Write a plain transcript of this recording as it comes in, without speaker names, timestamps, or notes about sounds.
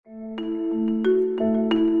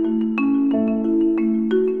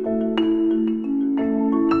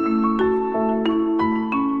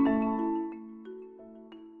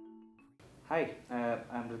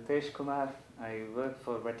Ritesh Kumar. I work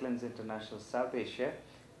for Wetlands International South Asia.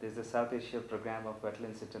 This is the South Asia program of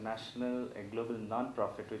Wetlands International, a global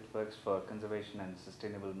non-profit which works for conservation and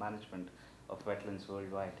sustainable management of wetlands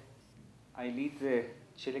worldwide. I lead the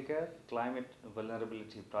Chilika Climate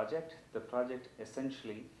Vulnerability Project. The project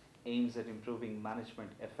essentially aims at improving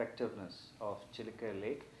management effectiveness of Chilika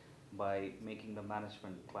Lake by making the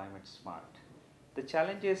management climate smart. The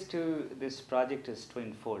challenges to this project is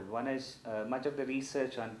twofold. One is much of the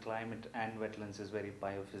research on climate and wetlands is very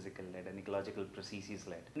biophysical led and ecological processes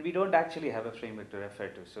led. And we don't actually have a framework to refer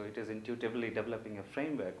to, so it is intuitively developing a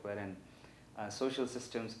framework wherein social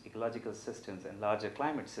systems, ecological systems and larger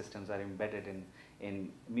climate systems are embedded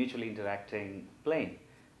in mutually interacting plane,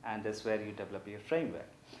 and that's where you develop your framework.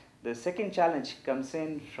 The second challenge comes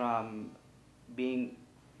in from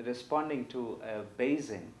responding to a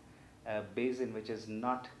basin which is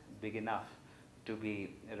not big enough to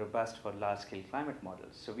be robust for large-scale climate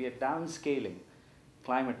models. So we are downscaling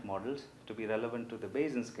climate models to be relevant to the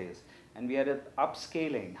basin scales, and we are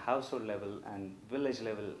upscaling household level and village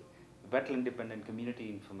level wetland-dependent community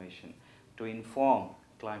information to inform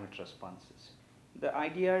climate responses. The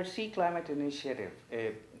Idrc climate initiative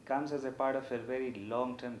comes as a part of a very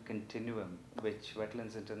long-term continuum which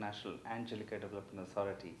Wetlands International and Chilika Development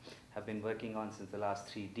Authority have been working on since the last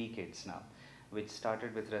 3 decades now, which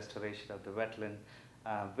started with restoration of the wetland,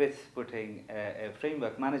 with putting a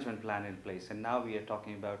framework management plan in place, and now we are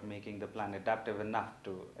talking about making the plan adaptive enough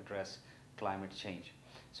to address climate change.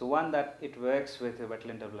 So one, that it works with the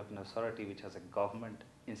Wetland Development Authority, which has a government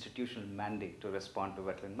institutional mandate to respond to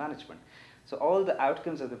wetland management. So all the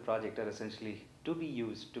outcomes of the project are essentially to be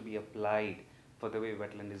used, to be applied for the way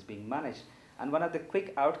wetland is being managed. And one of the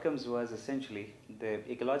quick outcomes was essentially the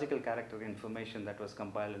ecological character information that was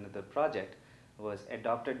compiled into the project was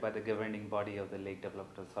adopted by the governing body of the Lake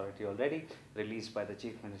Development Authority already, released by the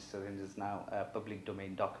Chief Minister, and is now a public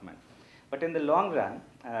domain document. But in the long run,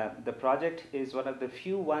 the project is one of the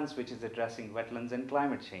few ones which is addressing wetlands and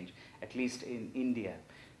climate change, at least in India.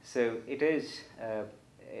 So it is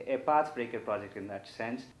a pathbreaker project in that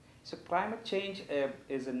sense. So climate change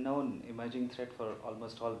is a known emerging threat for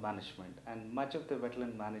almost all management, and much of the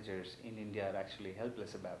wetland managers in India are actually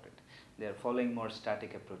helpless about it. They are following more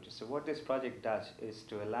static approaches. So what this project does is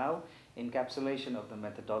to allow encapsulation of the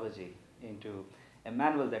methodology into a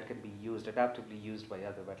manual that can be used, adaptively used by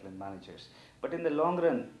other wetland managers. But in the long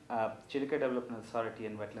run, Chilika Development Authority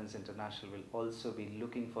and Wetlands International will also be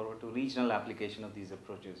looking forward to regional application of these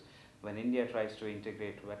approaches when India tries to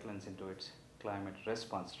integrate wetlands into its climate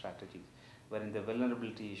response strategies, wherein the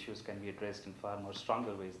vulnerability issues can be addressed in far more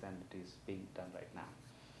stronger ways than it is being done right now.